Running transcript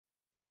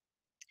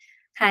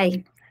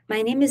Hi,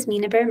 my name is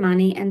Mina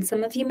Barimany, and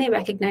some of you may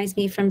recognize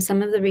me from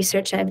some of the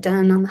research I've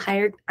done on the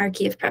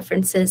hierarchy of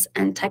preferences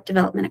and type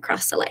development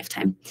across the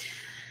lifetime.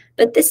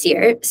 But this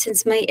year,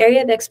 since my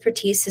area of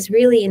expertise is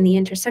really in the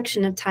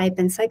intersection of type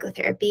and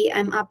psychotherapy,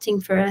 I'm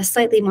opting for a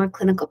slightly more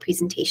clinical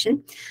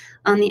presentation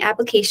on the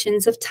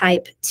applications of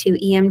type to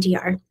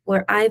EMDR,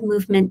 or eye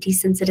movement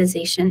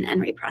desensitization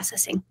and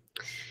reprocessing.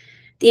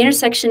 The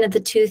intersection of the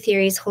two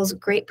theories holds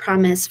great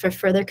promise for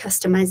further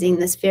customizing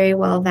this very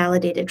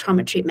well-validated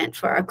trauma treatment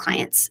for our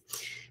clients.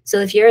 So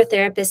if you're a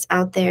therapist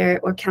out there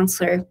or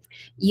counselor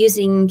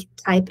using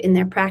type in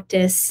their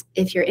practice,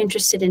 if you're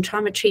interested in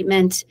trauma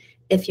treatment,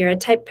 if you're a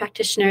type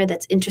practitioner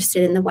that's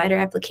interested in the wider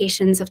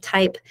applications of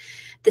type,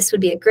 this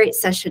would be a great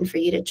session for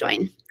you to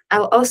join.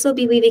 I'll also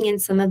be weaving in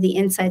some of the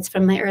insights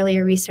from my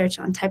earlier research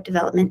on type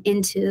development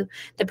into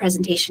the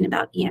presentation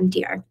about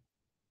EMDR.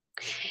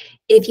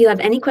 If you have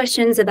any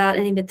questions about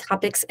any of the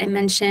topics I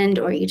mentioned,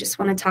 or you just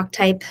want to talk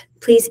type,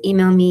 please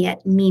email me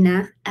at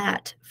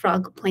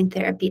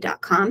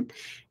mina@frogpointtherapy.com,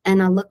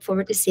 and I'll look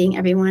forward to seeing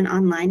everyone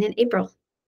online in April.